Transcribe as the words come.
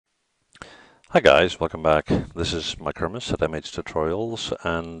Hi guys, welcome back. This is Mike Hermes at MH Tutorials,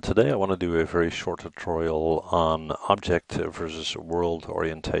 and today I want to do a very short tutorial on object versus world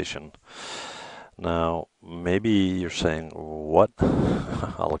orientation. Now, maybe you're saying, what?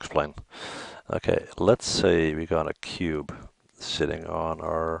 I'll explain. Okay, let's say we got a cube sitting on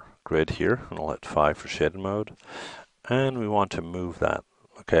our grid here, and I'll hit 5 for shaded mode, and we want to move that.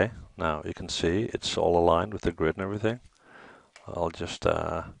 Okay, now you can see it's all aligned with the grid and everything. I'll just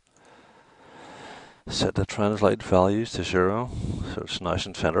set the translate values to 0, so it's nice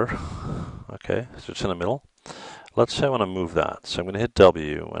and center. Okay, so it's in the middle. Let's say I want to move that, so I'm going to hit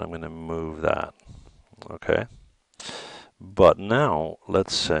W and I'm going to move that. Okay, but now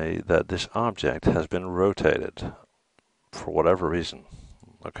let's say that this object has been rotated for whatever reason.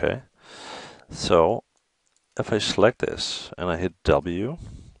 Okay, so if I select this and I hit W,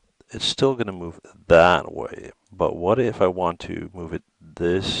 it's still going to move that way. But what if I want to move it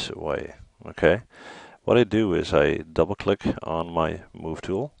this way? Okay, what I do is I double click on my move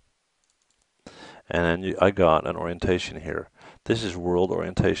tool, and then I got an orientation here. This is world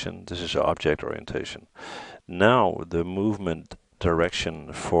orientation, this is object orientation. Now the movement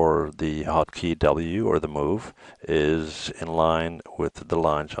direction for the hotkey W, or the move, is in line with the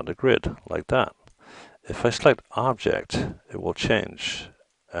lines on the grid, like that. If I select object, it will change,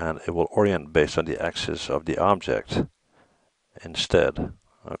 and it will orient based on the axis of the object instead.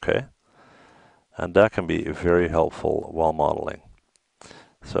 Okay? And that can be very helpful while modeling.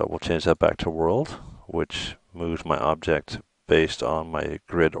 So we'll change that back to world, which moves my object based on my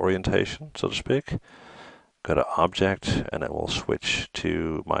grid orientation, so to speak. Go to object, and it will switch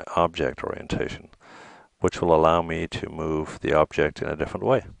to my object orientation, which will allow me to move the object in a different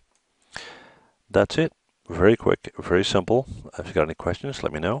way. That's it. Very quick, very simple. If you got any questions,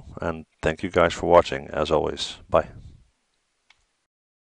 let me know. And thank you guys for watching, as always. Bye.